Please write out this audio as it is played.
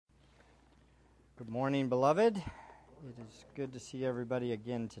Good morning, beloved. It is good to see everybody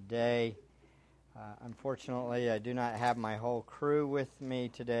again today. Unfortunately, I do not have my whole crew with me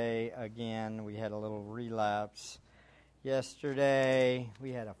today again. We had a little relapse yesterday.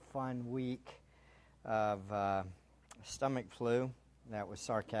 We had a fun week of stomach flu. That was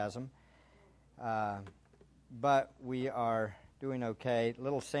sarcasm. But we are doing okay.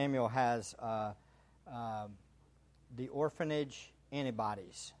 Little Samuel has the orphanage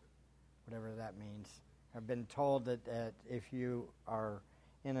antibodies, whatever that means. I've been told that if you are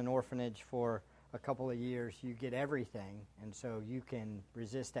in an orphanage for a couple of years, you get everything, and so you can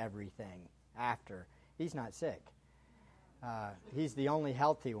resist everything after. He's not sick. He's the only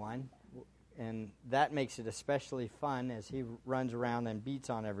healthy one, and that makes it especially fun as he runs around and beats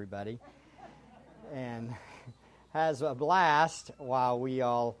on everybody and has a blast while we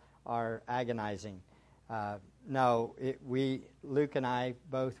all are agonizing. Luke and I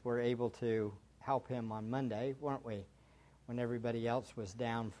both were able to help him on Monday, weren't we? When everybody else was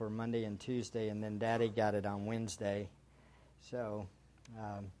down for Monday and Tuesday, and then Daddy got it on Wednesday. So,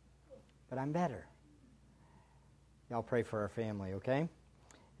 but I'm better. Y'all pray for our family, okay?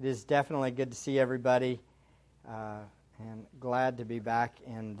 It is definitely good to see everybody, and glad to be back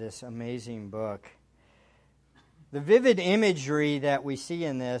in this amazing book. The vivid imagery that we see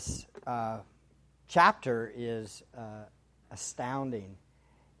in this chapter is astounding.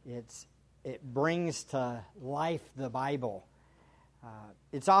 It brings to life the Bible.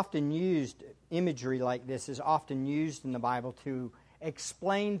 It's often used, imagery like this is often used in the Bible to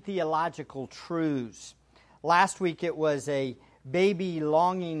explain theological truths. Last week it was a baby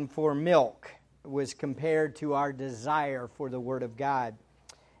longing for milk was compared to our desire for the Word of God.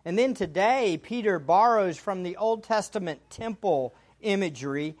 And then today Peter borrows from the Old Testament temple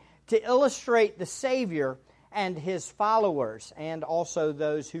imagery to illustrate the Savior and His followers, and also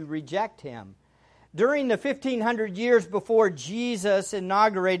those who reject Him. During the 1500 years before Jesus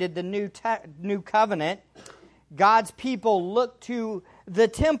inaugurated the new covenant, God's people looked to the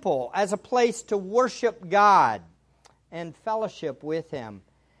temple as a place to worship God and fellowship with Him.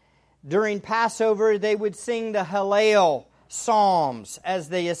 During Passover, they would sing the Hallel Psalms as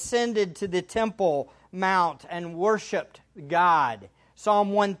they ascended to the Temple Mount and worshiped God.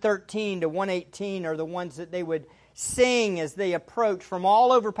 Psalm 113 to 118 are the ones that they would sing as they approached. From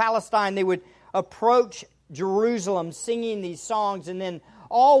all over Palestine, they would approach Jerusalem singing these songs, and then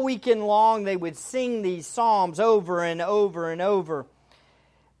all weekend long they would sing these psalms over and over and over.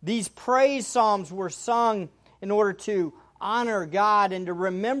 These praise psalms were sung in order to honor God and to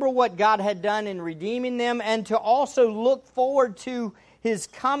remember what God had done in redeeming them, and to also look forward to His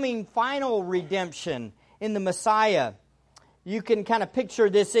coming final redemption in the Messiah. You can kind of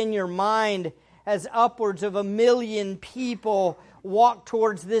picture this in your mind as upwards of 1 million people walk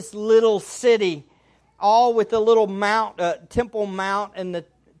towards this little city, all with the little Temple Mount and the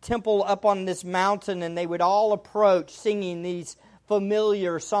temple up on this mountain, and they would all approach singing these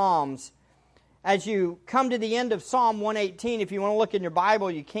familiar psalms. As you come to the end of Psalm 118, if you want to look in your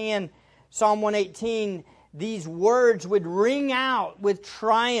Bible, you can. Psalm 118, these words would ring out with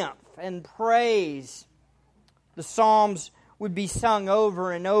triumph and praise. The Psalms would be sung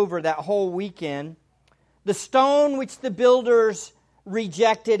over and over that whole weekend. The stone which the builders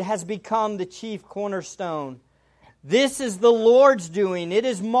rejected has become the chief cornerstone. This is the Lord's doing. It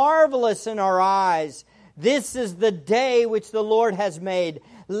is marvelous in our eyes. This is the day which the Lord has made.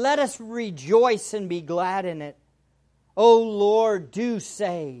 Let us rejoice and be glad in it. O Lord, do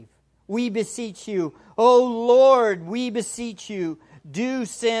save. We beseech you. O Lord, we beseech you. Do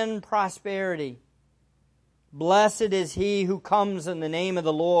send prosperity. Blessed is he who comes in the name of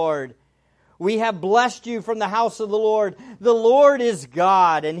the Lord. We have blessed you from the house of the Lord. The Lord is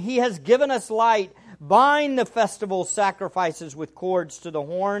God, and He has given us light. Bind the festival sacrifices with cords to the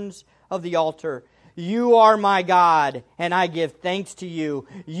horns of the altar. You are my God, and I give thanks to you.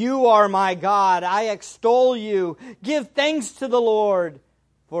 You are my God, I extol you. Give thanks to the Lord,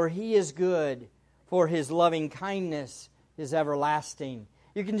 for He is good, for His loving kindness is everlasting.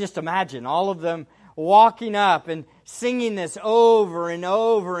 You can just imagine all of them walking up and singing this over and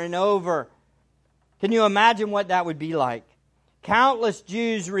over and over. Can you imagine what that would be like? Countless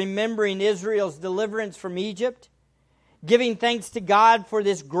Jews remembering Israel's deliverance from Egypt, giving thanks to God for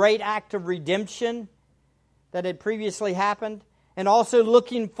this great act of redemption that had previously happened, and also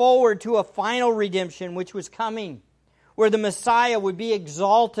looking forward to a final redemption which was coming, where the Messiah would be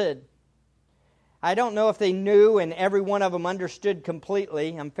exalted. I don't know if they knew, and every one of them understood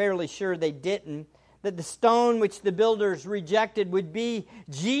completely. I'm fairly sure they didn't. That the stone which the builders rejected would be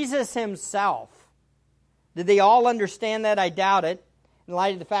Jesus Himself. Did they all understand that? I doubt it. In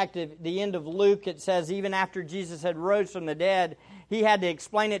light of the fact that at the end of Luke, it says even after Jesus had rose from the dead, he had to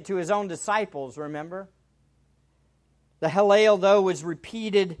explain it to his own disciples, remember? The Hallel, though, was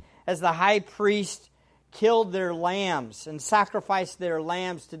repeated as the high priest killed their lambs and sacrificed their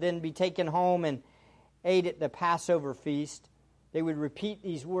lambs to then be taken home and ate at the Passover feast. They would repeat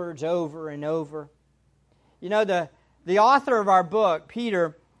these words over and over. You know, the author of our book,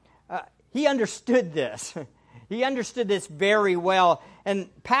 Peter, he understood this. He understood this very well. And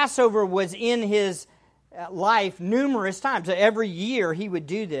Passover was in his life numerous times. Every year he would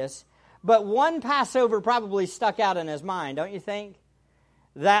do this. But one Passover probably stuck out in his mind, don't you think?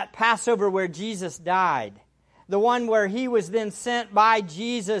 That Passover where Jesus died. The one where he was then sent by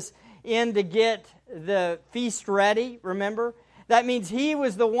Jesus in to get the feast ready, remember? That means he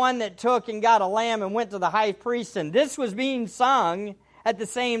was the one that took and got a lamb and went to the high priest. And this was being sung at the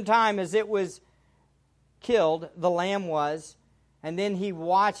same time as it was killed, the lamb was. And then he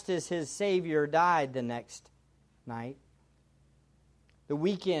watched as his Savior died the next night. The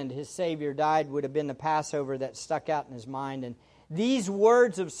weekend his Savior died would have been the Passover that stuck out in his mind. And these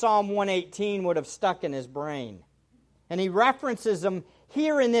words of Psalm 118 would have stuck in his brain. And he references them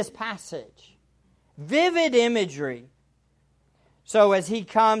here in this passage. Vivid imagery. So as he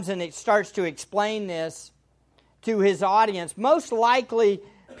comes and it starts to explain this to his audience, most likely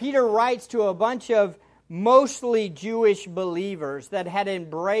Peter writes to a bunch of mostly Jewish believers that had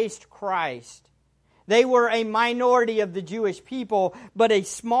embraced Christ. They were a minority of the Jewish people, but a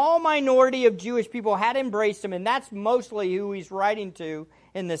small minority of Jewish people had embraced him, and that's mostly who he's writing to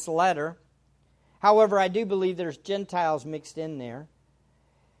in this letter. However, I do believe there's Gentiles mixed in there.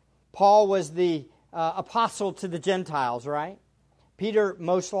 Paul was the apostle to the Gentiles, right? Peter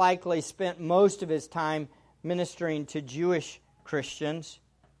most likely spent most of his time ministering to Jewish Christians.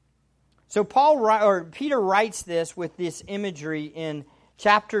 So Peter writes this with this imagery in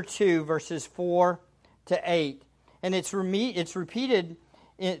chapter 2, verses 4 to 8. And it's repeated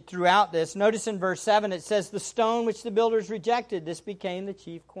throughout this. Notice in verse 7 it says, "The stone which the builders rejected, this became the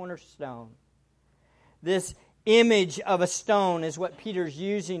chief cornerstone." This image of a stone is what Peter's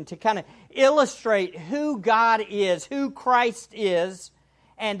using to kind of illustrate who God is, who Christ is,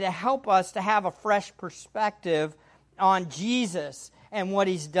 and to help us to have a fresh perspective on Jesus and what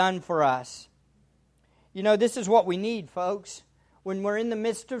He's done for us. You know, this is what we need, folks. When we're in the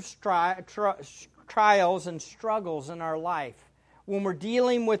midst of trials and struggles in our life, when we're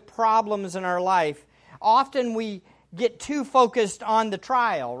dealing with problems in our life, often we get too focused on the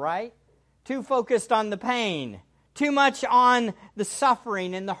trial, right? Too focused on the pain. Too much on the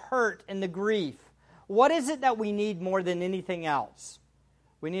suffering and the hurt and the grief. What is it that we need more than anything else?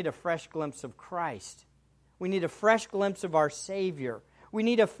 We need a fresh glimpse of Christ. We need a fresh glimpse of our Savior. We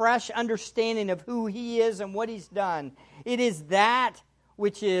need a fresh understanding of who He is and what He's done. It is that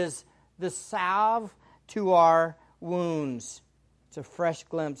which is the salve to our wounds. It's a fresh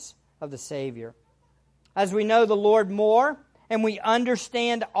glimpse of the Savior. As we know the Lord more and we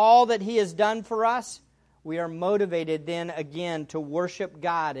understand all that He has done for us, we are motivated then again to worship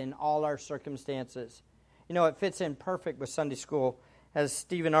God in all our circumstances. You know, it fits in perfect with Sunday school. As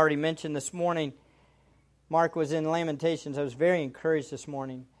Stephen already mentioned this morning, Mark was in Lamentations. I was very encouraged this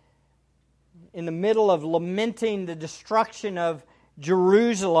morning. In the middle of lamenting the destruction of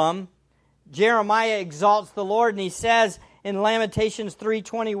Jerusalem, Jeremiah exalts the Lord, and he says in Lamentations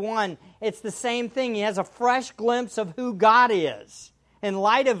 3:21, it's the same thing. He has a fresh glimpse of who God is. In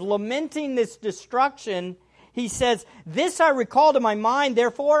light of lamenting this destruction, he says, "This I recall to my mind,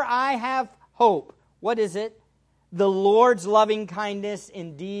 therefore I have hope." What is it? "The Lord's loving kindness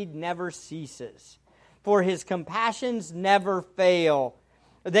indeed never ceases, for His compassions never fail.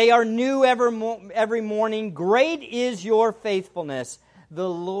 They are new every morning. Great is your faithfulness. The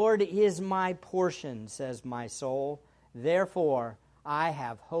Lord is my portion, says my soul. Therefore, I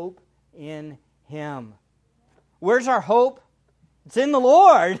have hope in Him." Where's our hope? It's in the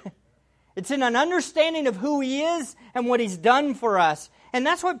Lord. It's in an understanding of who He is and what He's done for us. And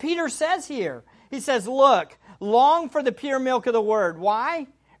that's what Peter says here. He says, look, long for the pure milk of the Word. Why?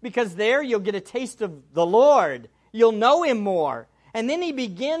 Because there you'll get a taste of the Lord. You'll know Him more. And then he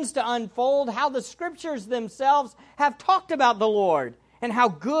begins to unfold how the Scriptures themselves have talked about the Lord and how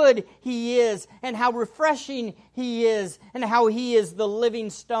good He is and how refreshing He is and how He is the living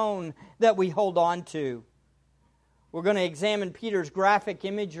stone that we hold on to. We're going to examine Peter's graphic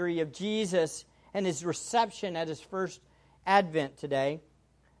imagery of Jesus and His reception at His first advent today.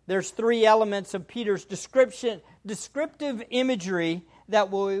 There's three elements of Peter's descriptive imagery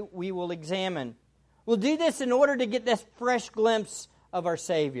that we will examine. We'll do this in order to get this fresh glimpse of our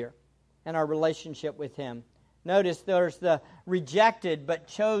Savior and our relationship with Him. Notice there's the rejected but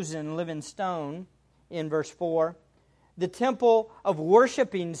chosen living stone in verse 4. The temple of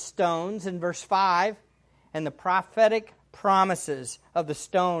worshiping stones in verse 5. And the prophetic promises of the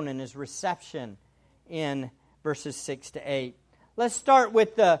stone and his reception in verses 6 to 8. Let's start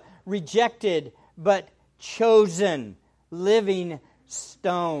with the rejected but chosen living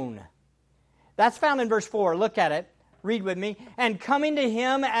stone. That's found in verse 4. Look at it. Read with me. And coming to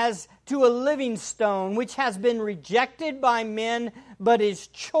him as to a living stone, which has been rejected by men, but is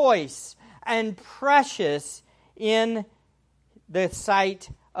choice and precious in the sight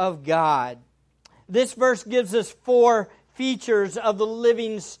of God. This verse gives us 4 features of the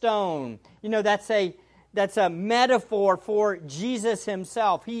living stone. You know, that's a metaphor for Jesus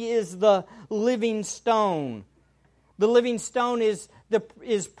himself. He is the living stone. The living stone is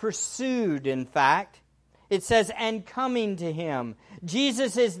pursued, in fact. It says, and coming to him.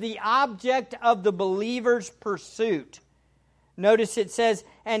 Jesus is the object of the believer's pursuit. Notice it says,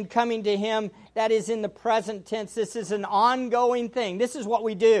 and coming to him. That is in the present tense. This is an ongoing thing. This is what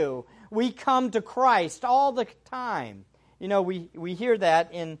we do. We come to Christ all the time. You know, we hear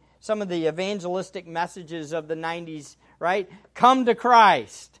that in some of the evangelistic messages of the 90s, right? Come to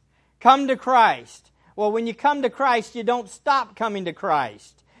Christ. Come to Christ. Well, when you come to Christ, you don't stop coming to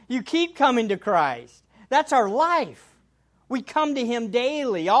Christ. You keep coming to Christ. That's our life. We come to him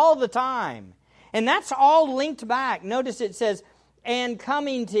daily, all the time. And that's all linked back. Notice it says, and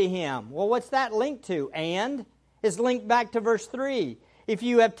coming to him. Well, what's that linked to? And is linked back to verse 3. If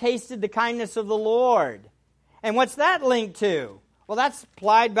you have tasted the kindness of the Lord. And what's that linked to? Well, that's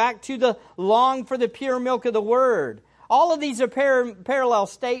applied back to the long for the pure milk of the Word. All of these are parallel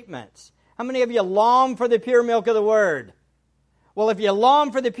statements. How many of you long for the pure milk of the Word? Well, if you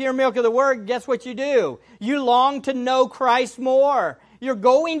long for the pure milk of the Word, guess what you do? You long to know Christ more. You're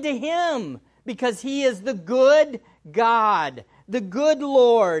going to him because he is the good God, the good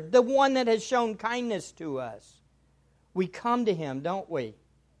Lord, the one that has shown kindness to us. We come to him, don't we?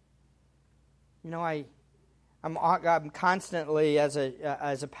 You know, I'm constantly, as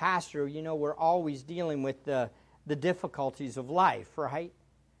a pastor, you know, we're always dealing with the difficulties of life, right?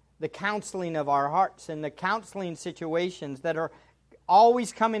 The counseling of our hearts and the counseling situations that are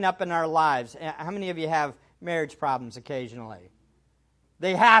always coming up in our lives. How many of you have marriage problems occasionally?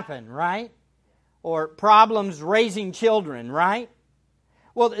 They happen, right? Or problems raising children, right?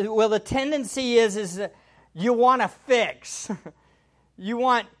 Well, the tendency is that you want to fix. You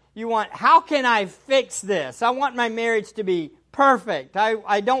want, how can I fix this? I want my marriage to be perfect.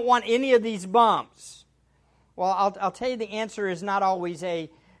 I don't want any of these bumps. Well, I'll tell you the answer is not always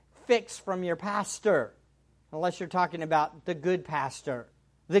a fix from your pastor, unless you're talking about the good pastor,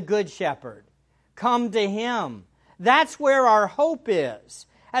 the good shepherd. Come to him. That's where our hope is.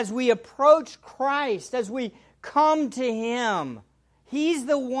 As we approach Christ, as we come to him, he's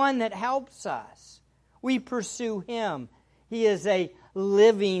the one that helps us. We pursue him. He is a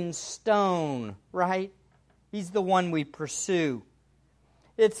living stone, right? He's the one we pursue.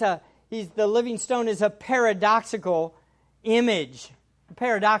 The living stone is a paradoxical image.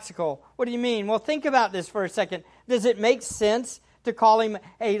 Paradoxical. What do you mean? Well, think about this for a second. Does it make sense to call him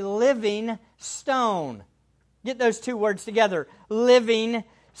a living stone? Get those two words together. Living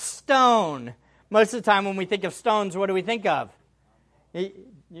stone. Most of the time when we think of stones, what do we think of?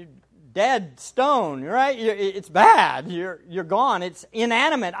 Dead stone, right? It's bad. You're gone. It's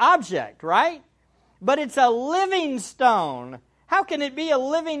inanimate object, right? But it's a living stone. How can it be a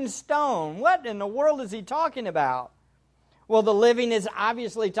living stone? What in the world is he talking about? Well, the living is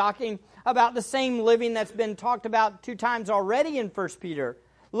obviously talking about the same living that's been talked about 2 times already in 1 Peter.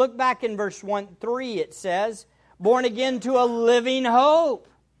 Look back in verse 1-3, it says, born again to a living hope.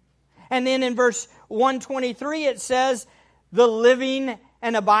 And then in verse 123, it says, the living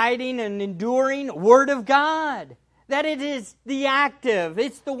and abiding and enduring Word of God. That it is the active.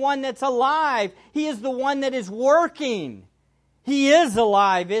 It's the one that's alive. He is the one that is working. He is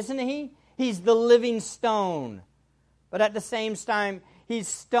alive, isn't he? He's the living stone. But at the same time, he's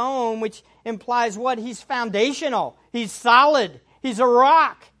stone, which implies what? He's foundational. He's solid. He's a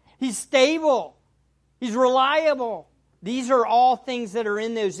rock. He's stable. He's reliable. These are all things that are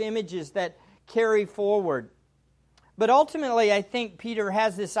in those images that carry forward. But ultimately, I think Peter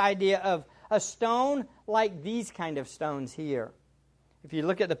has this idea of a stone like these kind of stones here. If you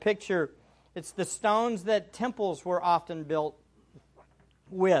look at the picture, it's the stones that temples were often built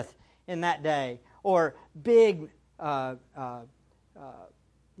with in that day. Or big, all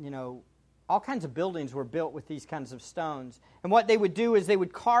kinds of buildings were built with these kinds of stones. And what they would do is they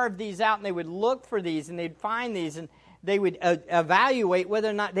would carve these out and they would look for these and they'd find these and they would evaluate whether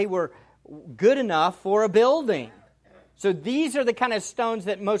or not they were good enough for a building. So these are the kind of stones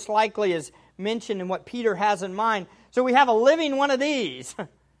that most likely is mentioned in what Peter has in mind. So we have a living one of these,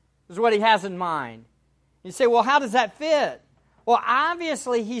 is what he has in mind. You say, well, how does that fit? Well,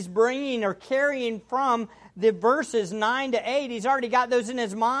 obviously he's bringing or carrying from the verses 9 to 8. He's already got those in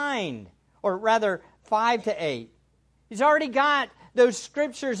his mind, or rather 5 to 8. He's already got those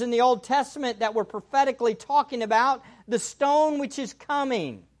scriptures in the Old Testament that were prophetically talking about the stone which is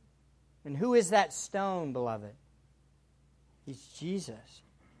coming. And who is that stone, beloved? He's Jesus.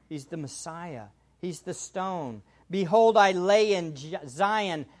 He's the Messiah. He's the stone. Behold, I lay in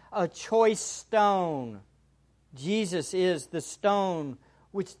Zion a choice stone. Jesus is the stone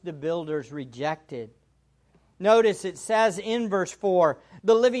which the builders rejected. Notice it says in verse 4,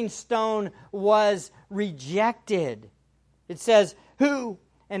 the living stone was rejected. It says, who,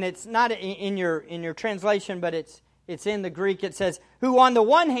 and it's not in your translation, but it's in the Greek. It says, who on the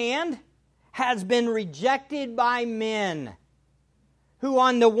one hand has been rejected by men. Who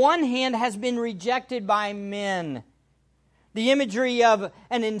on the one hand has been rejected by men. The imagery of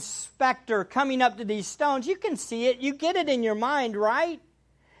an inspector coming up to these stones, you can see it. You get it in your mind, right?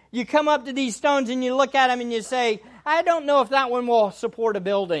 You come up to these stones and you look at them and you say, I don't know if that one will support a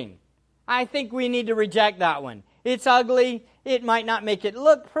building. I think we need to reject that one. It's ugly. It might not make it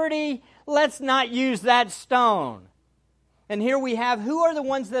look pretty. Let's not use that stone. And here we have, who are the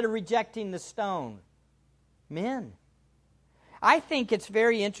ones that are rejecting the stone? Men. I think it's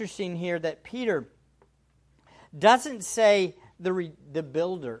very interesting here that Peter doesn't say the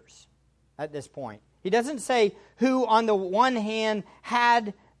builders at this point. He doesn't say who on the one hand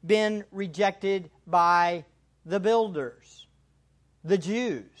had been rejected by the builders, the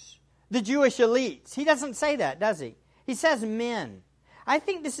Jews, the Jewish elites. He doesn't say that, does he? He says men. I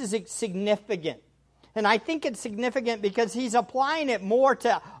think this is significant. And I think it's significant because he's applying it more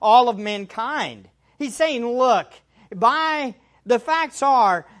to all of mankind. He's saying, look, the facts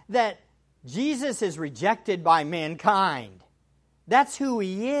are that Jesus is rejected by mankind. That's who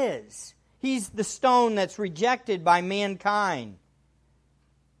he is. He's the stone that's rejected by mankind.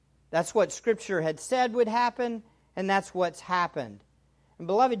 That's what Scripture had said would happen, and that's what's happened. And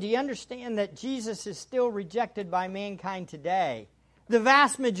beloved, do you understand that Jesus is still rejected by mankind today? The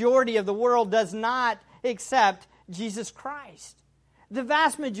vast majority of the world does not accept Jesus Christ. The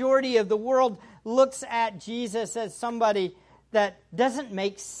vast majority of the world looks at Jesus as somebody that doesn't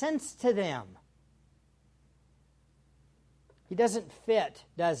make sense to them. He doesn't fit,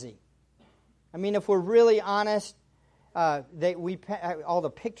 does he? I mean, if we're really honest, all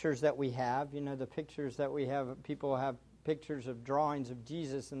the pictures that we have, the pictures that we have, people have pictures of drawings of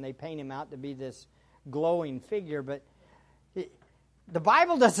Jesus and they paint him out to be this glowing figure, but the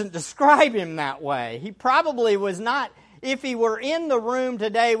Bible doesn't describe him that way. He probably was not, if he were in the room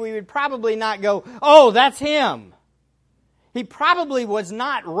today, we would probably not go, oh, that's him. He probably was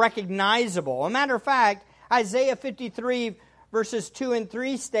not recognizable. A matter of fact, Isaiah 53 verses 2 and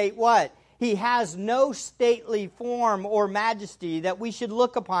 3 state what? He has no stately form or majesty that we should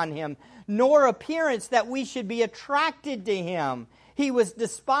look upon him, nor appearance that we should be attracted to him. He was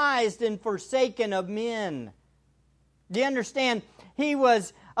despised and forsaken of men. Do you understand? He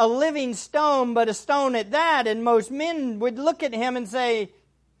was a living stone, but a stone at that, and most men would look at him and say,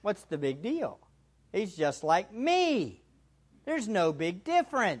 what's the big deal? He's just like me. There's no big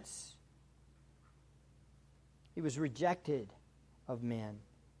difference. He was rejected of men.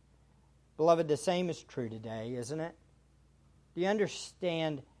 Beloved, the same is true today, isn't it? Do you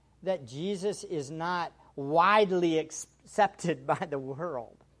understand that Jesus is not widely accepted by the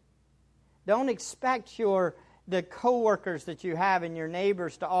world? Don't expect the co-workers that you have and your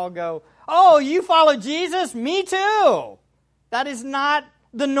neighbors to all go, oh, you follow Jesus? Me too. That is not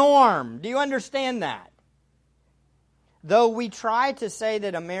the norm. Do you understand that? Though we try to say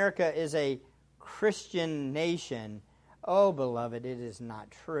that America is a Christian nation, oh, beloved, it is not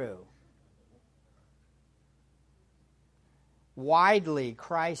true. Widely,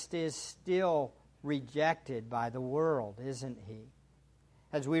 Christ is still rejected by the world, isn't he?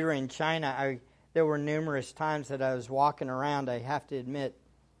 As we were in China, there were numerous times that I was walking around, I have to admit,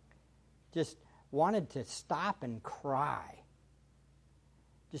 just wanted to stop and cry.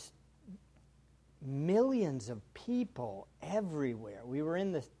 Just millions of people everywhere. We were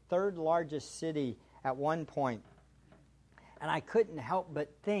in the third largest city at one point, and I couldn't help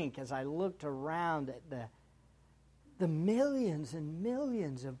but think as I looked around at the millions and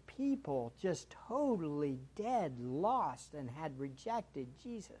millions of people just totally dead, lost, and had rejected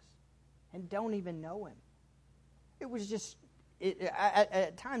Jesus and don't even know him. It was just,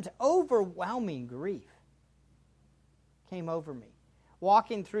 at times, overwhelming grief came over me.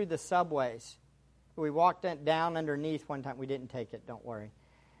 walking through the subways. We walked down underneath one time. We didn't take it, don't worry.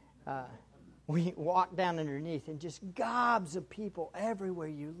 We walked down underneath and just gobs of people everywhere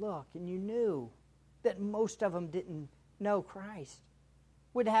you look. And you knew that most of them didn't know Christ,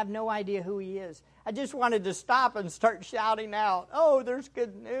 would have no idea who He is. I just wanted to stop and start shouting out, oh, there's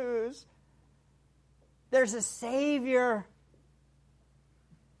good news. There's a Savior.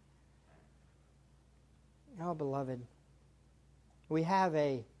 Oh, beloved, we have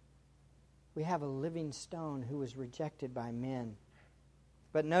a living stone who was rejected by men.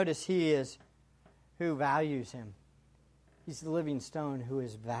 But notice He is who values Him. He's the living stone who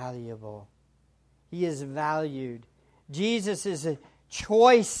is valuable. He is valued. Jesus is a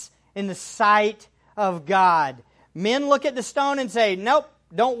choice in the sight of God. Men look at the stone and say, nope,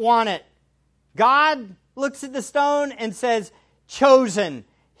 don't want it. God looks at the stone and says, chosen.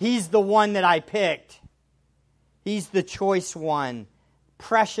 He's the one that I picked. He's the choice one,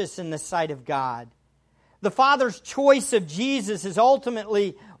 precious in the sight of God. The Father's choice of Jesus is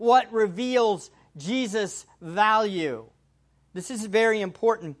ultimately what reveals Jesus' value. This is very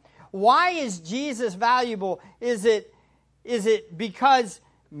important. Why is Jesus valuable? Is it because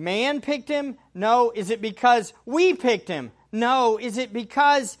man picked Him? No. Is it because we picked Him? No. Is it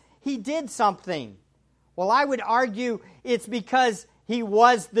because He did something? Well, I would argue it's because He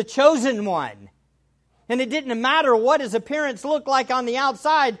was the chosen one. And it didn't matter what His appearance looked like on the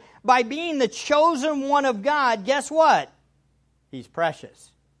outside. By being the chosen one of God, guess what? He's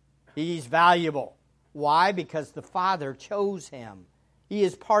precious. He's valuable. Why? Because the Father chose Him. He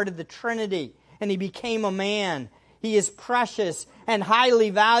is part of the Trinity, and He became a man. He is precious and highly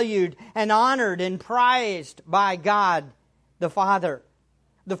valued and honored and prized by God the Father.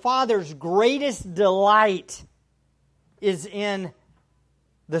 The Father's greatest delight is in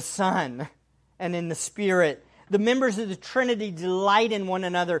the Son and in the Spirit. The members of the Trinity delight in one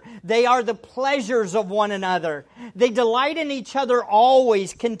another. They are the pleasures of one another. They delight in each other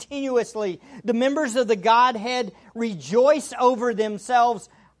always, continuously. The members of the Godhead rejoice over themselves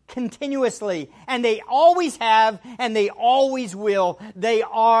continuously. And they always have, and they always will. They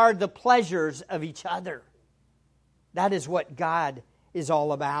are the pleasures of each other. That is what God is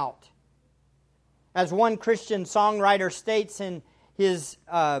all about. As one Christian songwriter states in his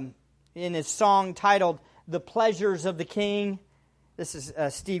song titled "The Pleasures of the King," this is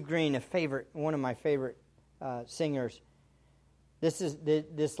Steve Green, one of my favorite singers.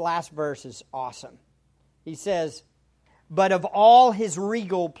 This last verse is awesome. He says, "But of all His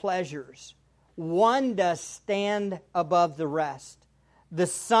regal pleasures, one does stand above the rest. The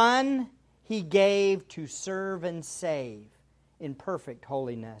Son He gave to serve and save in perfect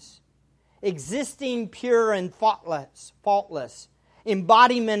holiness, existing pure and faultless,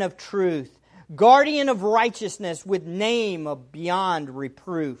 embodiment of truth, guardian of righteousness with name of beyond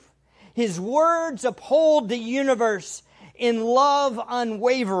reproof. His words uphold the universe in love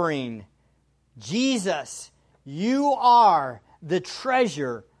unwavering. Jesus, you are the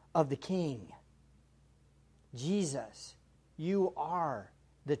treasure of the King." Jesus, you are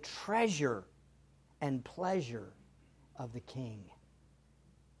the treasure and pleasure of the King.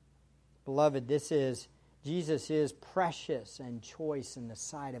 Beloved, Jesus is precious and choice in the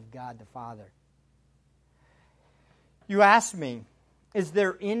sight of God the Father. You ask me, is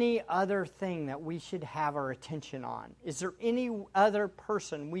there any other thing that we should have our attention on? Is there any other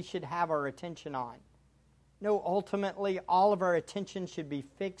person we should have our attention on? No, ultimately, all of our attention should be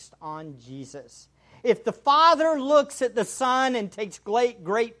fixed on Jesus. If the Father looks at the Son and takes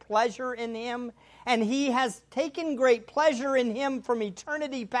great pleasure in Him, and He has taken great pleasure in Him from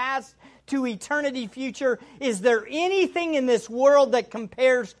eternity past to eternity future, is there anything in this world that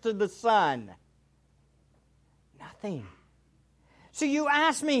compares to the Son? Nothing. So you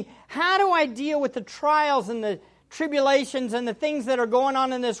ask me, how do I deal with the trials and the tribulations and the things that are going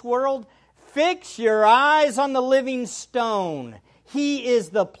on in this world? Fix your eyes on the living stone. He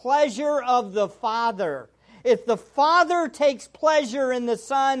is the pleasure of the Father. If the Father takes pleasure in the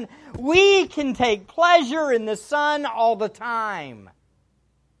Son, we can take pleasure in the Son all the time.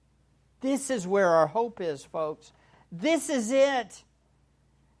 This is where our hope is, folks. This is it.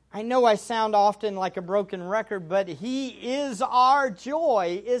 I know I sound often like a broken record, but He is our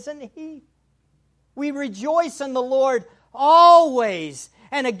joy, isn't He? We rejoice in the Lord always.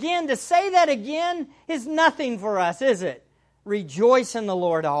 And again, to say that again is nothing for us, is it? Rejoice in the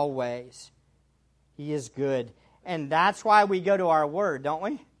Lord always. He is good. And that's why we go to our Word, don't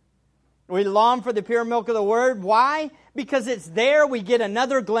we? We long for the pure milk of the Word. Why? Because it's there we get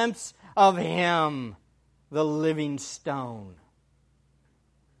another glimpse of Him, the living stone.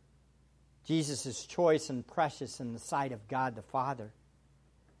 Jesus is choice and precious in the sight of God the Father.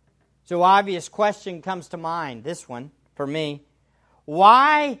 So obvious question comes to mind, this one, for me.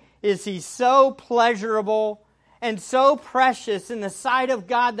 Why is he so pleasurable and so precious in the sight of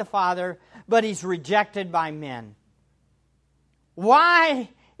God the Father, but he's rejected by men? Why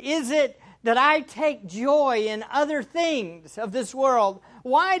is it that I take joy in other things of this world?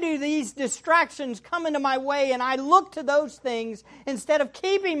 Why do these distractions come into my way and I look to those things instead of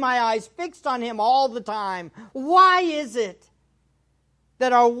keeping my eyes fixed on Him all the time? Why is it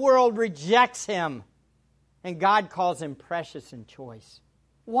that our world rejects Him and God calls Him precious and choice?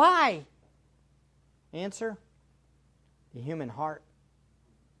 Why? Answer: the human heart.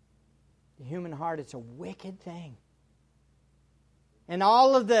 The human heart is a wicked thing. And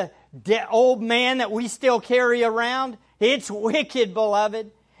all of the old man that we still carry around, it's wicked, beloved.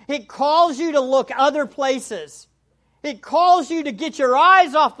 It calls you to look other places. It calls you to get your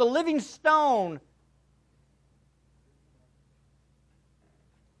eyes off the living stone.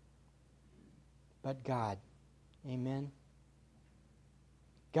 But God, amen?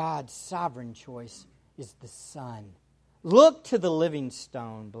 God's sovereign choice is the Son. Look to the living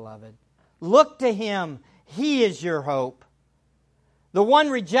stone, beloved. Look to Him. He is your hope. The one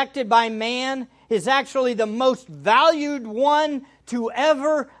rejected by man is actually the most valued one to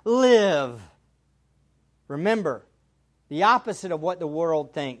ever live. Remember, the opposite of what the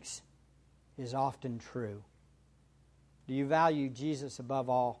world thinks is often true. Do you value Jesus above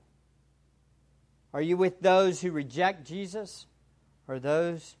all? Are you with those who reject Jesus, or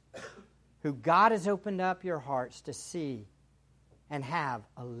those who God has opened up your hearts to see and have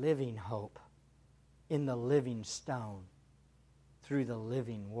a living hope in the living stone through the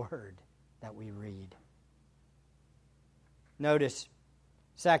living Word that we read? Notice,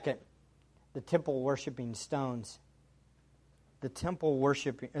 second, the temple worshiping stones. The temple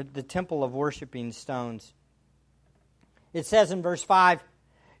of worshiping stones. It says in verse 5,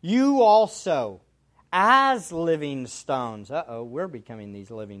 "You also, as living stones," we're becoming these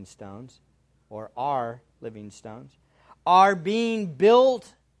living stones, or are living stones, "are being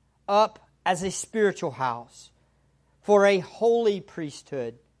built up as a spiritual house for a holy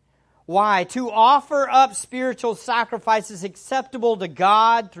priesthood." Why? To offer up spiritual sacrifices acceptable to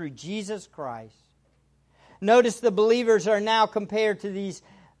God through Jesus Christ. Notice the believers are now compared to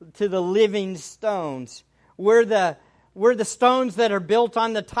the living stones. We're the stones that are built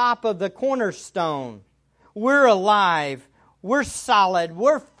on the top of the cornerstone. We're alive. We're solid.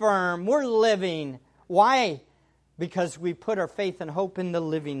 We're firm. We're living. Why? Because we put our faith and hope in the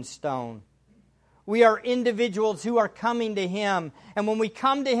living stone. We are individuals who are coming to Him. And when we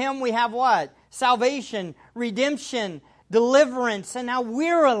come to Him, we have what? Salvation, redemption, deliverance, and now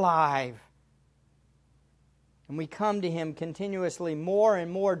we're alive. And we come to Him continuously, more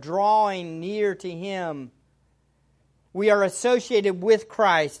and more, drawing near to Him. We are associated with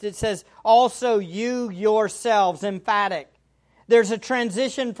Christ. It says, also you yourselves, emphatic. There's a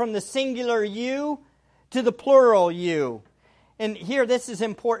transition from the singular you to the plural you. And here, this is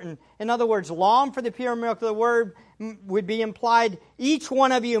important. In other words, long for the pure milk of the Word would be implied, each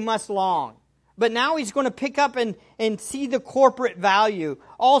one of you must long. But now he's going to pick up and see the corporate value.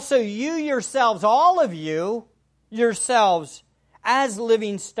 Also, you yourselves, all of you yourselves, as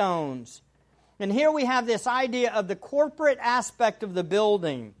living stones. And here we have this idea of the corporate aspect of the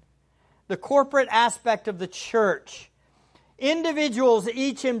building, the corporate aspect of the church. Individuals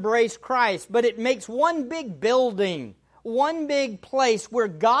each embrace Christ, but it makes one big building, one big place where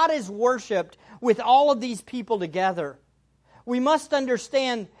God is worshipped with all of these people together. We must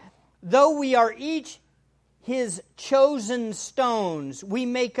understand, though we are each His chosen stones, we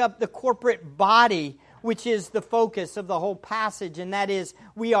make up the corporate body, which is the focus of the whole passage, and that is,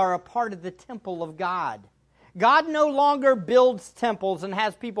 we are a part of the temple of God. God no longer builds temples and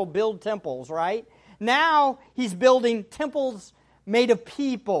has people build temples, right? Now He's building temples made of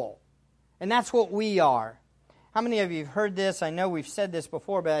people, and that's what we are. How many of you have heard this? I know we've said this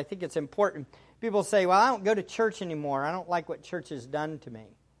before, but I think it's important. People say, well, I don't go to church anymore. I don't like what church has done to me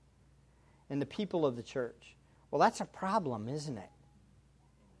and the people of the church. Well, that's a problem, isn't it?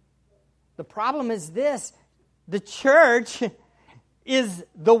 The problem is this: the church is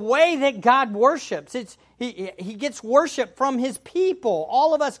the way that God worships. He gets worship from His people.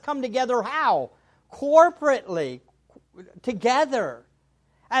 All of us come together how? Corporately, together.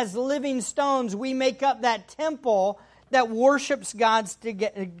 As living stones, we make up that temple that worships God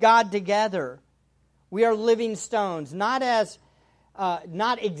together. We are living stones, not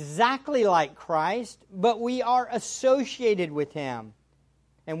exactly like Christ, but we are associated with Him.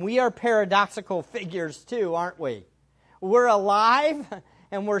 And we are paradoxical figures too, aren't we? We're alive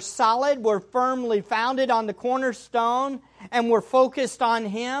and we're solid. We're firmly founded on the cornerstone and we're focused on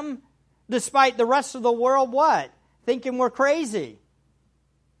Him. Despite the rest of the world, what? Thinking we're crazy.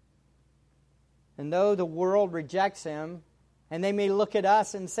 And though the world rejects Him, and they may look at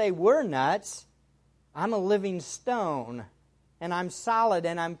us and say, we're nuts, I'm a living stone, and I'm solid,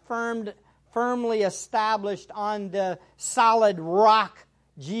 and I'm firmly established on the solid rock,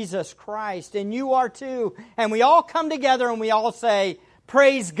 Jesus Christ. And you are too. And we all come together and we all say,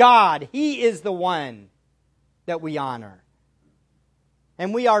 praise God, He is the one that we honor.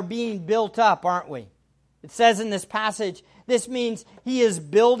 And we are being built up, aren't we? It says in this passage, this means He is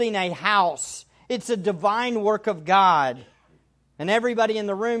building a house. It's a divine work of God. And everybody in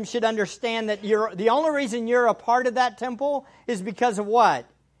the room should understand that the only reason you're a part of that temple is because of what?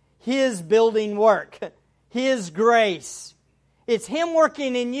 His building work. His grace. It's Him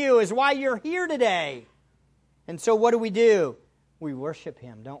working in you is why you're here today. And so what do? We worship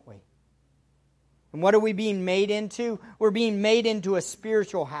Him, don't we? And what are we being made into? We're being made into a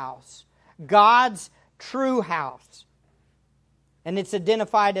spiritual house. God's true house. And it's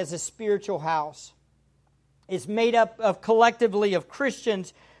identified as a spiritual house. It's made up of collectively of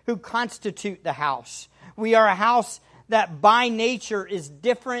Christians who constitute the house. We are a house that by nature is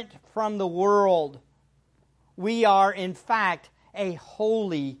different from the world. We are, in fact, a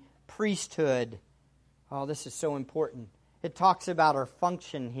holy priesthood. Oh, this is so important. It talks about our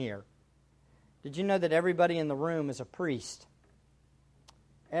function here. Did you know that everybody in the room is a priest?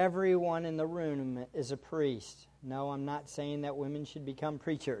 Everyone in the room is a priest. No, I'm not saying that women should become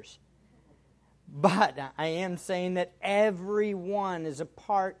preachers. But I am saying that everyone is a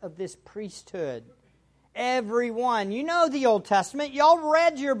part of this priesthood. Everyone. You know the Old Testament. Y'all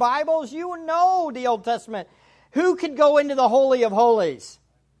read your Bibles. You know the Old Testament. Who could go into the Holy of Holies?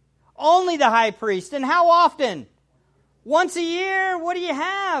 Only the high priest. And how often? Once a year. What do you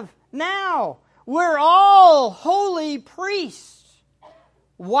have now? We're all holy priests.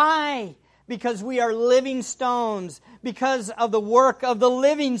 Why? Because we are living stones. Because of the work of the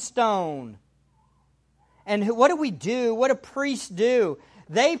living stone. And what do we do? What do priests do?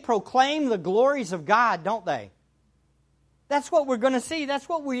 They proclaim the glories of God, don't they? That's what we're going to see. That's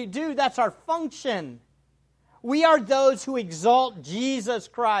what we do. That's our function. We are those who exalt Jesus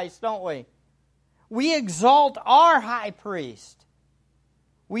Christ, don't we? We exalt our high priest.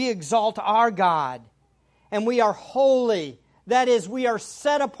 We exalt our God. And we are holy. That is, we are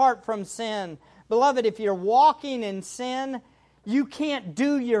set apart from sin. Beloved, if you're walking in sin, you can't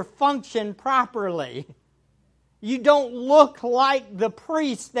do your function properly. You don't look like the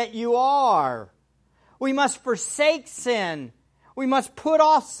priest that you are. We must forsake sin. We must put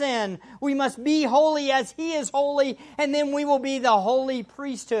off sin. We must be holy as He is holy, and then we will be the holy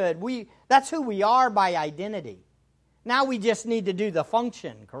priesthood. That's who we are by identity. Now we just need to do the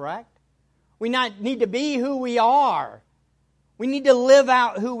function, correct? We not need to be who we are. We need to live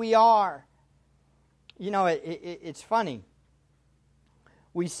out who we are. You know, it's funny.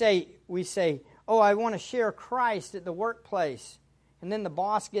 We say, oh, I want to share Christ at the workplace. And then the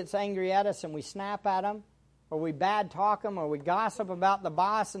boss gets angry at us and we snap at him, or we bad talk him, or we gossip about the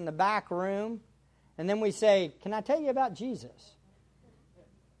boss in the back room. And then we say, can I tell you about Jesus?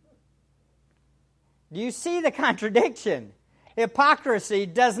 Do you see the contradiction? Hypocrisy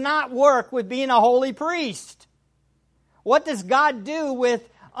does not work with being a holy priest. What does God do with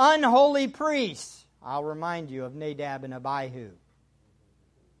unholy priests? I'll remind you of Nadab and Abihu.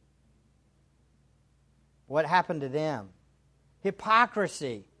 What happened to them?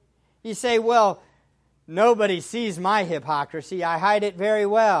 Hypocrisy. You say, well, nobody sees my hypocrisy. I hide it very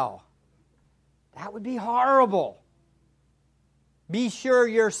well. That would be horrible. Be sure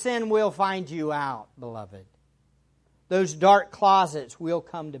your sin will find you out, beloved. Those dark closets will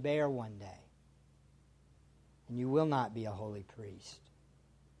come to bear one day. And you will not be a holy priest.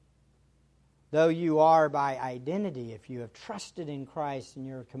 Though you are by identity, if you have trusted in Christ and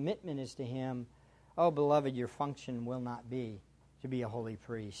your commitment is to Him, oh, beloved, your function will not be to be a holy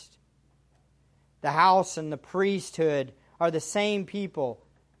priest. The house and the priesthood are the same people,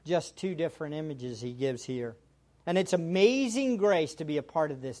 just two different images He gives here. And it's amazing grace to be a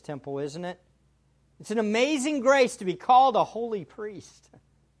part of this temple, isn't it? It's an amazing grace to be called a holy priest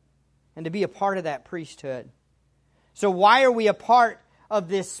and to be a part of that priesthood. So why are we a part of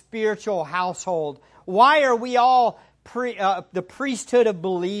this spiritual household? Why are we all the priesthood of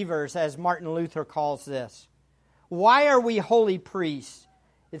believers, as Martin Luther calls this? Why are we holy priests?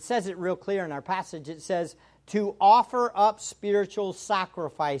 It says it real clear in our passage. It says, to offer up spiritual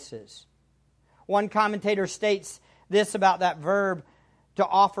sacrifices. One commentator states this about that verb, to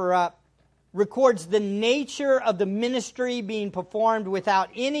offer up, records the nature of the ministry being performed without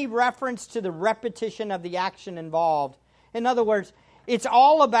any reference to the repetition of the action involved. In other words, it's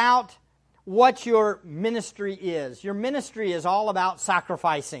all about what your ministry is. Your ministry is all about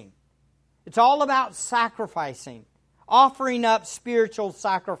sacrificing. It's all about sacrificing, offering up spiritual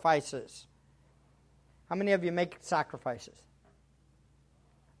sacrifices. How many of you make sacrifices?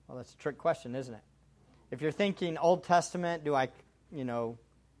 Well, that's a trick question, isn't it? If you're thinking Old Testament, do I,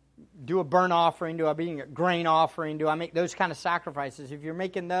 do a burnt offering? Do I bring a grain offering? Do I make those kind of sacrifices? If you're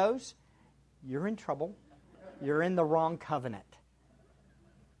making those, you're in trouble. You're in the wrong covenant.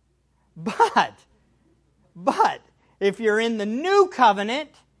 But if you're in the new covenant,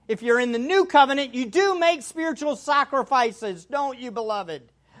 you do make spiritual sacrifices, don't you,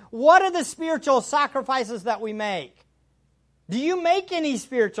 beloved? What are the spiritual sacrifices that we make? Do you make any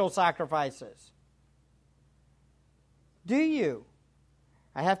spiritual sacrifices? Do you?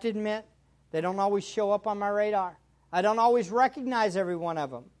 I have to admit, they don't always show up on my radar. I don't always recognize every one of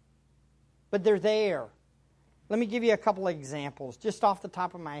them. But they're there. Let me give you a couple of examples, just off the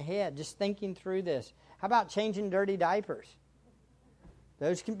top of my head, just thinking through this. How about changing dirty diapers?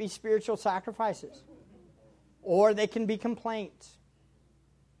 Those can be spiritual sacrifices. Or they can be complaints.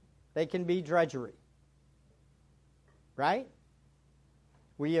 They can be drudgery. Right?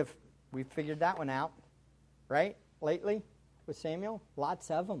 We've figured that one out, right? Lately with Samuel, lots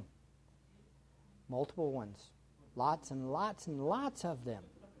of them. Multiple ones. Lots and lots and lots of them.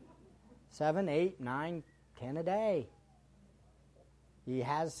 7, 8, 9, 10 a day. He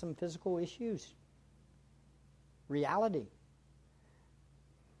has some physical issues. Reality.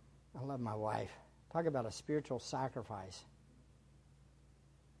 I love my wife. Talk about a spiritual sacrifice.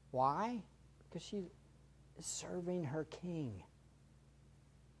 Why? Because she is serving her king.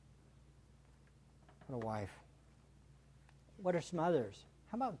 What a wife. What are some others?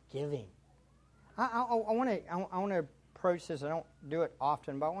 How about giving? I want to approach this. I don't do it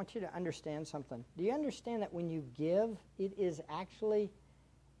often, but I want you to understand something. Do you understand that when you give, it is actually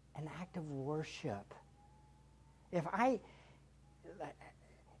an act of worship?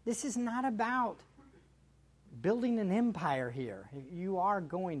 This is not about building an empire here. You are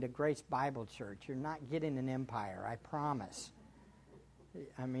going to Grace Bible Church. You're not getting an empire, I promise.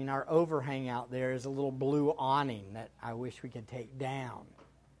 I mean, our overhang out there is a little blue awning that I wish we could take down.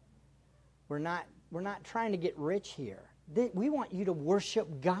 We're not trying to get rich here. We want you to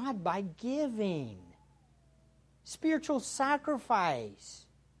worship God by giving. Spiritual sacrifice.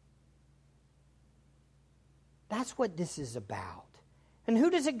 That's what this is about. And who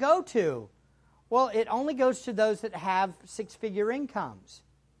does it go to? Well, it only goes to those that have six-figure incomes.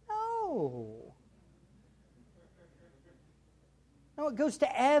 No, it goes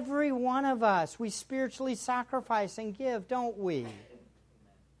to every one of us. We spiritually sacrifice and give, don't we?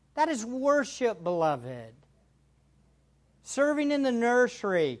 That is worship, beloved. Serving in the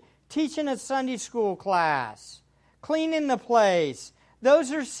nursery, teaching a Sunday school class, cleaning the place.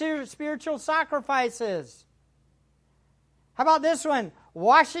 Those are spiritual sacrifices. How about this one?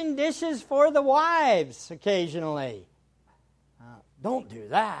 Washing dishes for the wives occasionally. Don't do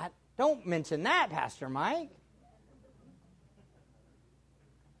that. Don't mention that, Pastor Mike.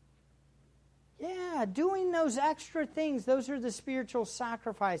 Yeah, doing those extra things, those are the spiritual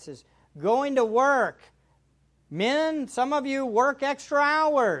sacrifices. Going to work. Men, some of you work extra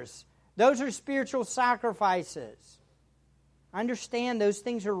hours. Those are spiritual sacrifices. Understand those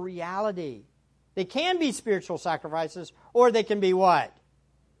things are reality. They can be spiritual sacrifices, or they can be what?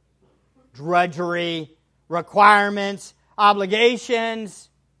 Drudgery, requirements, obligations.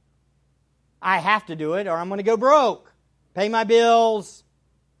 I have to do it or I'm going to go broke. Pay my bills.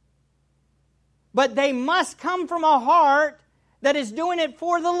 But they must come from a heart that is doing it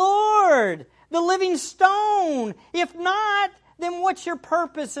for the Lord, the living stone. If not, then what's your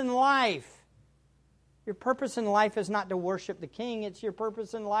purpose in life? Your purpose in life is not to worship the King. It's your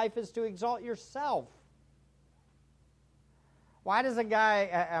purpose in life is to exalt yourself. Why does a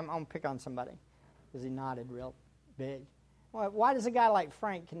guy, I'm going to pick on somebody because he nodded real big. Why does a guy like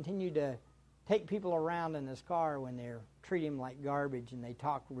Frank continue to take people around in his car when they treat him like garbage and they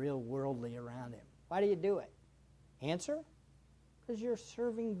talk real worldly around him? Why do you do it? Answer? Because you're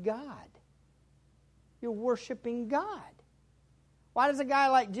serving God. You're worshiping God. Why does a guy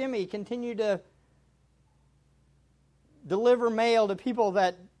like Jimmy continue to deliver mail to people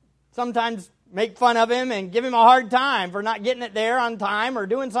that sometimes make fun of him and give him a hard time for not getting it there on time or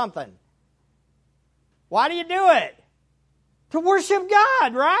doing something? Why do you do it? To worship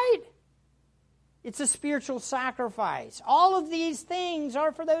God, right? It's a spiritual sacrifice. All of these things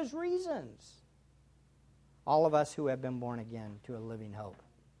are for those reasons. All of us who have been born again to a living hope.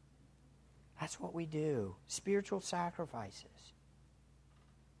 That's what we do. Spiritual sacrifices.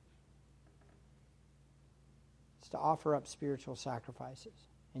 It's to offer up spiritual sacrifices.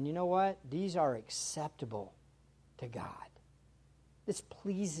 And you know what? These are acceptable to God. This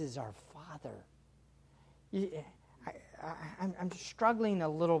pleases our Father. I'm struggling a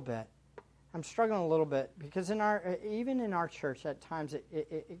little bit. I'm struggling a little bit because even in our church at times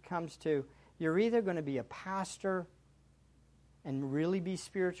it comes to, you're either going to be a pastor and really be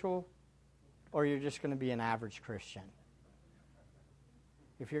spiritual, or you're just going to be an average Christian.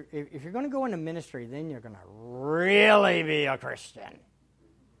 If you're going to go into ministry, then you're going to really be a Christian.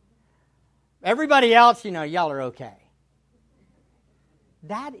 Everybody else, y'all are okay.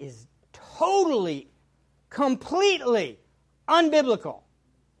 That is totally, completely unbiblical.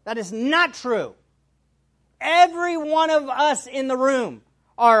 That is not true. Every one of us in the room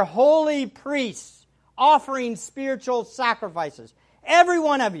are holy priests offering spiritual sacrifices. Every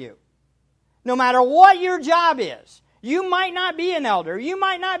one of you. No matter what your job is. You might not be an elder. You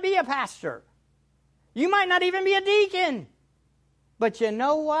might not be a pastor. You might not even be a deacon. But you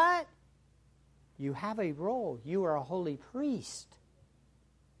know what? You have a role. You are a holy priest.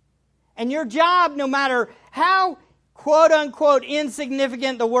 And your job, no matter how quote-unquote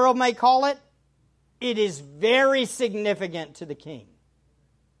insignificant the world may call it, it is very significant to the King.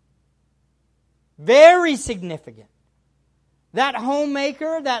 Very significant. That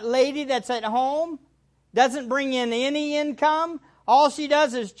homemaker, that lady that's at home, doesn't bring in any income. All she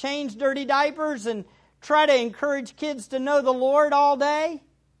does is change dirty diapers and try to encourage kids to know the Lord all day.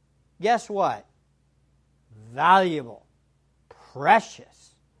 Guess what? Valuable.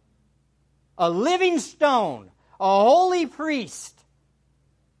 Precious. A living stone. A holy priest.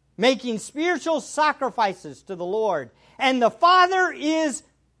 Making spiritual sacrifices to the Lord. And the Father is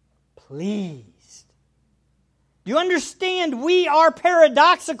pleased. Do you understand? We are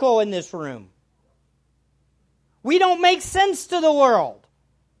paradoxical in this room. We don't make sense to the world.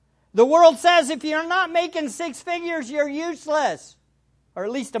 The world says if you're not making 6 figures, you're useless. Or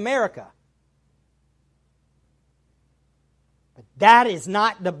at least America. But that is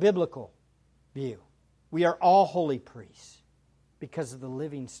not the biblical view. We are all holy priests because of the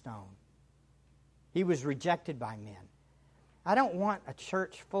living stone. He was rejected by men. I don't want a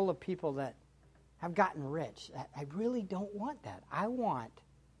church full of people that have gotten rich. I really don't want that. I want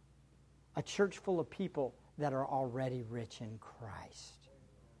a church full of people that are already rich in Christ.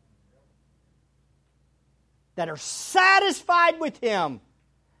 That are satisfied with Him.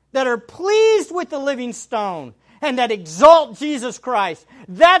 That are pleased with the living stone. And that exalt Jesus Christ.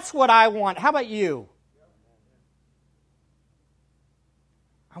 That's what I want. How about you?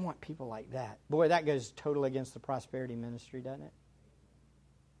 I want people like that. Boy, that goes totally against the prosperity ministry, doesn't it?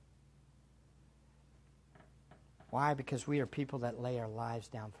 Why? Because we are people that lay our lives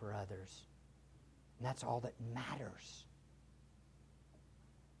down for others. And that's all that matters.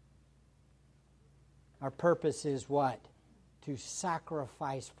 Our purpose is what? To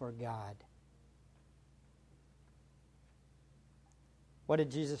sacrifice for God. What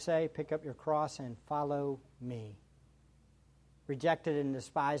did Jesus say? Pick up your cross and follow me. Rejected and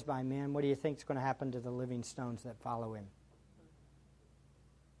despised by men, what do you think is going to happen to the living stones that follow Him?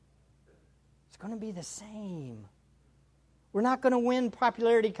 It's going to be the same. We're not going to win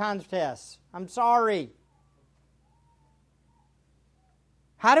popularity contests. I'm sorry.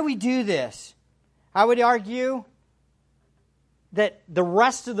 How do we do this? I would argue that the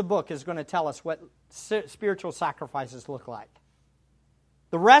rest of the book is going to tell us what spiritual sacrifices look like.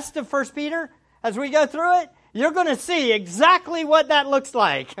 The rest of 1 Peter, as we go through it, you're going to see exactly what that looks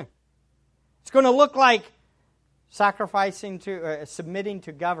like. It's going to look like sacrificing to, submitting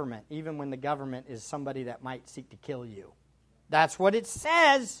to government, even when the government is somebody that might seek to kill you. That's what it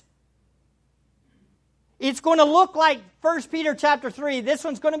says. It's going to look like 1 Peter chapter 3. This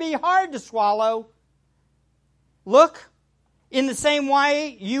one's going to be hard to swallow. Look, in the same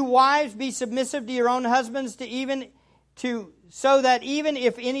way, you wives, be submissive to your own husbands, so that even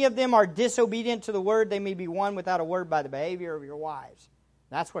if any of them are disobedient to the word, they may be won without a word by the behavior of your wives.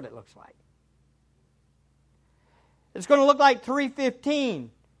 That's what it looks like. It's going to look like 3:15,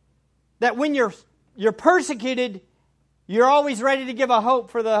 that when you're persecuted, you're always ready to give a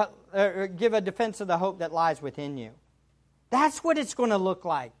hope give a defense of the hope that lies within you. That's what it's going to look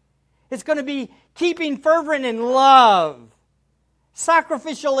like. It's going to be keeping fervent in love,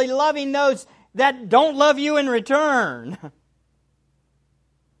 sacrificially loving those that don't love you in return.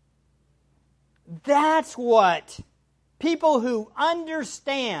 That's what people who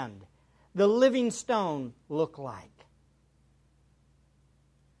understand the living stone look like.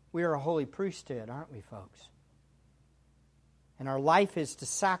 We are a holy priesthood, aren't we, folks? And our life is to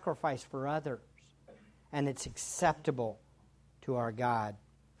sacrifice for others. And it's acceptable to our God.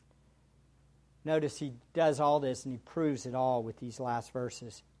 Notice he does all this and he proves it all with these last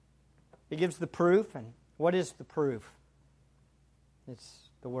verses. He gives the proof, and what is the proof? It's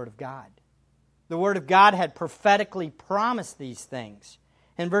the Word of God. The Word of God had prophetically promised these things.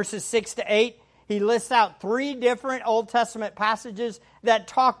 In verses 6 to 8, he lists out 3 different Old Testament passages that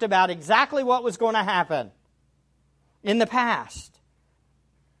talked about exactly what was going to happen in the past.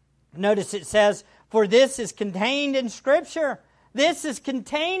 Notice it says, "For this is contained in Scripture." This is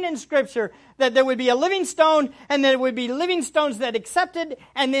contained in Scripture, that there would be a living stone, and there would be living stones that accepted,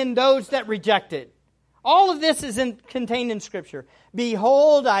 and then those that rejected. All of this is contained in Scripture.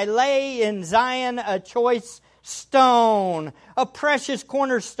 "Behold, I lay in Zion a choice stone, a precious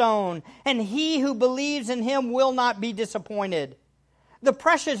cornerstone, and he who believes in him will not be disappointed." The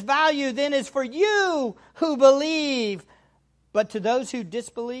precious value then is for you who believe. But to those who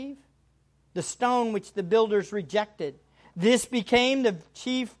disbelieve, the stone which the builders rejected, this became the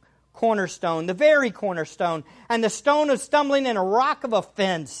chief cornerstone, the very cornerstone, and the stone of stumbling and a rock of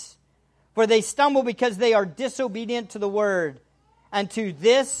offense. For they stumble because they are disobedient to the word, and to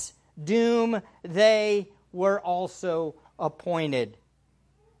this doom they were also appointed.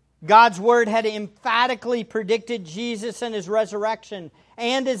 God's word had emphatically predicted Jesus and his resurrection,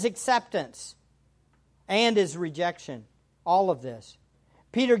 and his acceptance, and his rejection. All of this.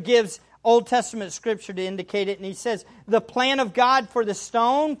 Peter gives Old Testament Scripture to indicate it, and he says the plan of God for the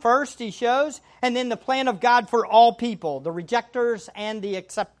stone first he shows, and then the plan of God for all people, the rejectors and the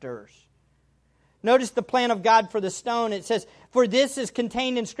acceptors. Notice the plan of God for the stone. It says, "For this is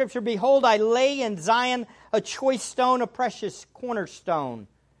contained in Scripture, behold, I lay in Zion a choice stone, a precious cornerstone."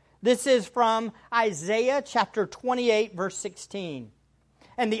 This is from Isaiah chapter 28, verse 16.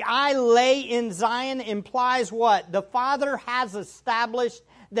 And the "I lay in Zion" implies what? The Father has established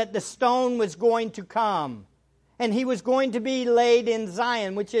that the stone was going to come. And he was going to be laid in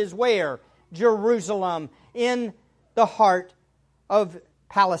Zion, which is where? Jerusalem, in the heart of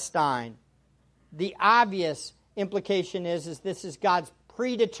Palestine. The obvious implication is this is God's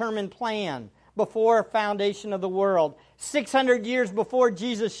predetermined plan before foundation of the world. 600 years before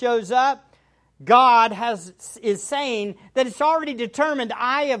Jesus shows up, God is saying that it's already determined,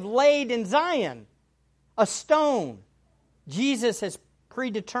 I have laid in Zion a stone. Jesus has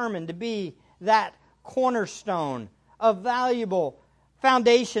predetermined to be that cornerstone, a valuable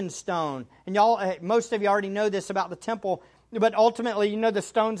foundation stone. And y'all, most of you already know this about the temple, but ultimately, you know the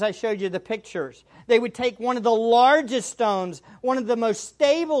stones I showed you, the pictures. They would take one of the largest stones, one of the most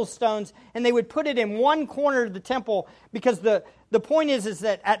stable stones, and they would put it in one corner of the temple, because the point is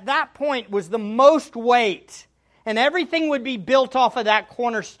that at that point was the most weight. And everything would be built off of that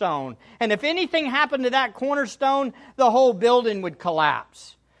cornerstone. And if anything happened to that cornerstone, the whole building would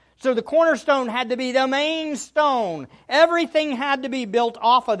collapse. So the cornerstone had to be the main stone. Everything had to be built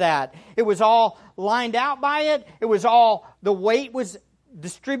off of that. It was all lined out by it. It was all, the weight was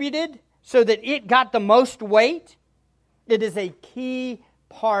distributed so that it got the most weight. It is a key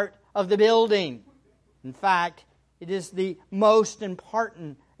part of the building. In fact, it is the most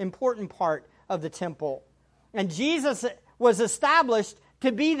important part of the temple. And Jesus was established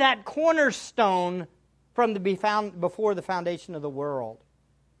to be that cornerstone from before the foundation of the world.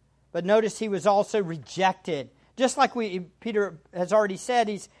 But notice he was also rejected. Just like Peter has already said,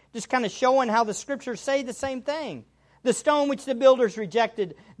 he's just kind of showing how the Scriptures say the same thing. The stone which the builders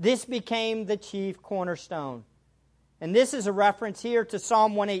rejected, this became the chief cornerstone. And this is a reference here to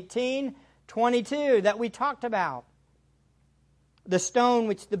Psalm 118:22 that we talked about. The stone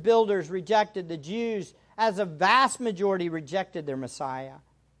which the builders rejected, the Jews, as a vast majority, rejected their Messiah.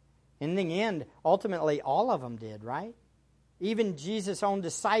 In the end, ultimately, all of them did, right? Even Jesus' own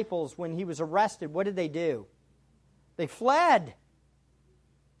disciples, when he was arrested, what did they do? They fled.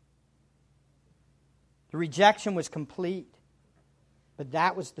 The rejection was complete. But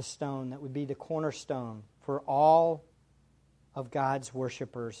that was the stone that would be the cornerstone for all of God's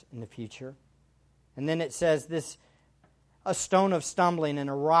worshipers in the future. And then it says this, a stone of stumbling and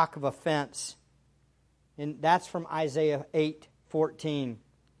a rock of offense. And that's from Isaiah 8:14.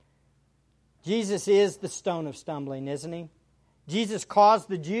 Jesus is the stone of stumbling, isn't he? Jesus caused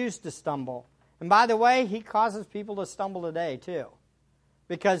the Jews to stumble. And by the way, he causes people to stumble today too.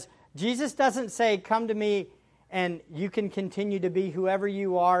 Because Jesus doesn't say, come to me and you can continue to be whoever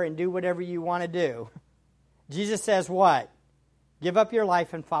you are and do whatever you want to do. Jesus says what? Give up your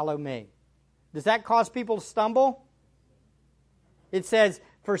life and follow me. Does that cause people to stumble? It says,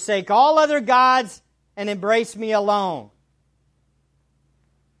 forsake all other gods and embrace me alone.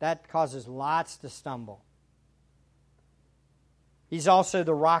 That causes lots to stumble. He's also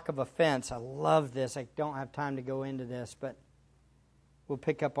the rock of offense. I love this. I don't have time to go into this, but We'll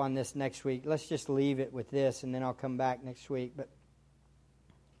pick up on this next week. Let's just leave it with this, and then I'll come back next week. But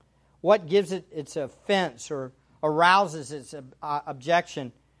what gives it its offense or arouses its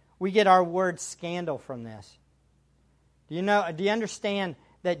objection? We get our word scandal from this. Do you understand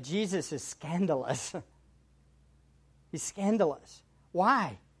that Jesus is scandalous? He's scandalous.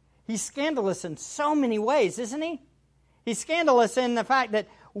 Why? He's scandalous in so many ways, isn't he? He's scandalous in the fact that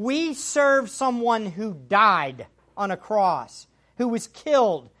we serve someone who died on a cross, who was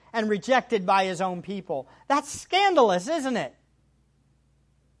killed and rejected by his own people. That's scandalous, isn't it?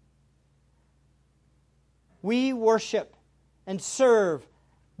 We worship and serve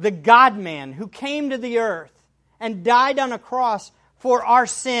the God-man who came to the earth and died on a cross for our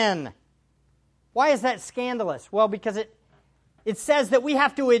sin. Why is that scandalous? Well, because it says that we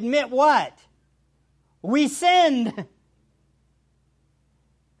have to admit what? We sinned.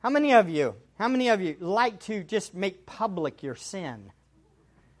 How many of you like to just make public your sin?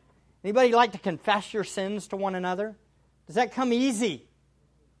 Anybody like to confess your sins to one another? Does that come easy?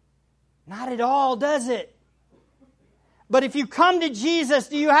 Not at all, does it? But if you come to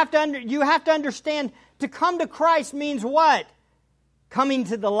Jesus, you have to understand, to come to Christ means what? Coming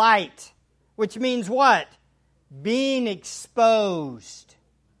to the light. Which means what? Being exposed.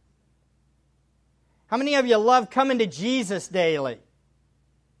 How many of you love coming to Jesus daily?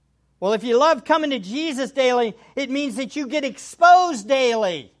 Well, if you love coming to Jesus daily, it means that you get exposed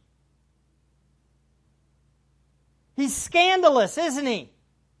daily. He's scandalous, isn't he?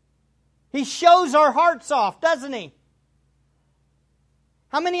 He shows our hearts off, doesn't he?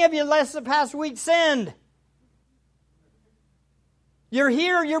 How many of you last the past week sinned? You're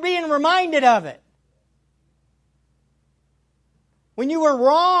here, you're being reminded of it. When you were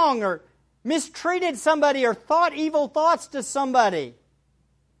wrong or mistreated somebody or thought evil thoughts to somebody,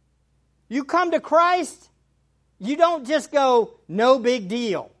 you come to Christ, you don't just go, no big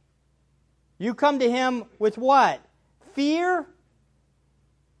deal. You come to Him with what? Fear,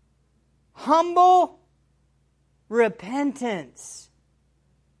 humble repentance.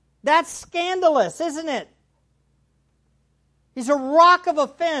 That's scandalous, isn't it? He's a rock of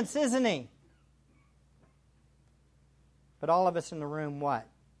offense, isn't he? But all of us in the room, what?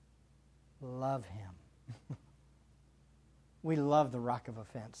 Love Him. We love the rock of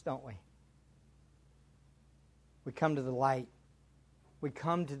offense, don't we? We come to the light. We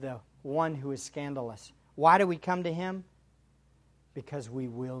come to the one who is scandalous. Why do we come to Him? Because we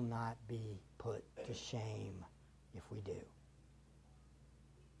will not be put to shame if we do.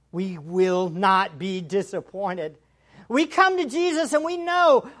 We will not be disappointed. We come to Jesus and we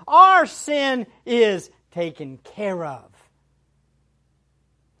know our sin is taken care of.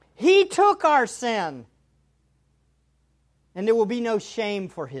 He took our sin. And there will be no shame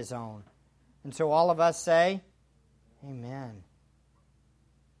for His own. And so all of us say, Amen.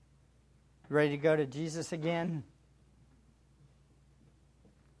 Ready to go to Jesus again?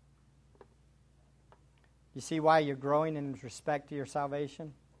 You see why you're growing in respect to your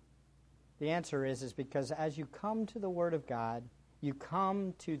salvation? The answer is because as you come to the Word of God, you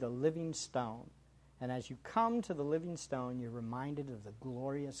come to the living stone. And as you come to the living stone, you're reminded of the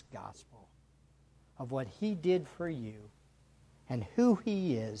glorious gospel of what He did for you and who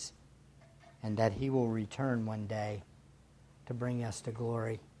He is, and that He will return one day to bring us to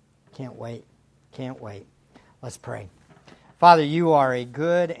glory. Can't wait. Can't wait. Let's pray. Father, You are a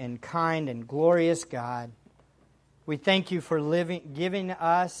good and kind and glorious God. We thank You for giving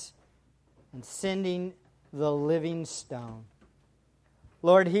us and sending the living stone.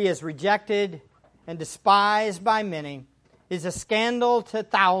 Lord, He is rejected and despised by many. Is a scandal to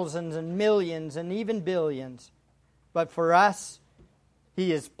thousands and millions and even billions. But for us,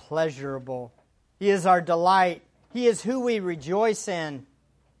 He is pleasurable. He is our delight. He is who we rejoice in.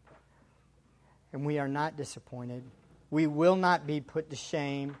 And we are not disappointed. We will not be put to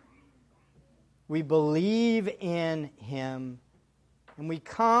shame. We believe in Him. And we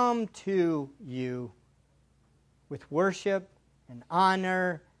come to You with worship and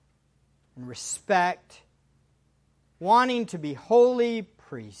honor and respect, wanting to be holy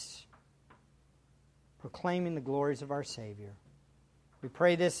priests, proclaiming the glories of our Savior. We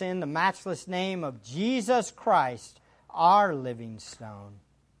pray this in the matchless name of Jesus Christ, our living stone.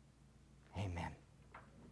 Amen.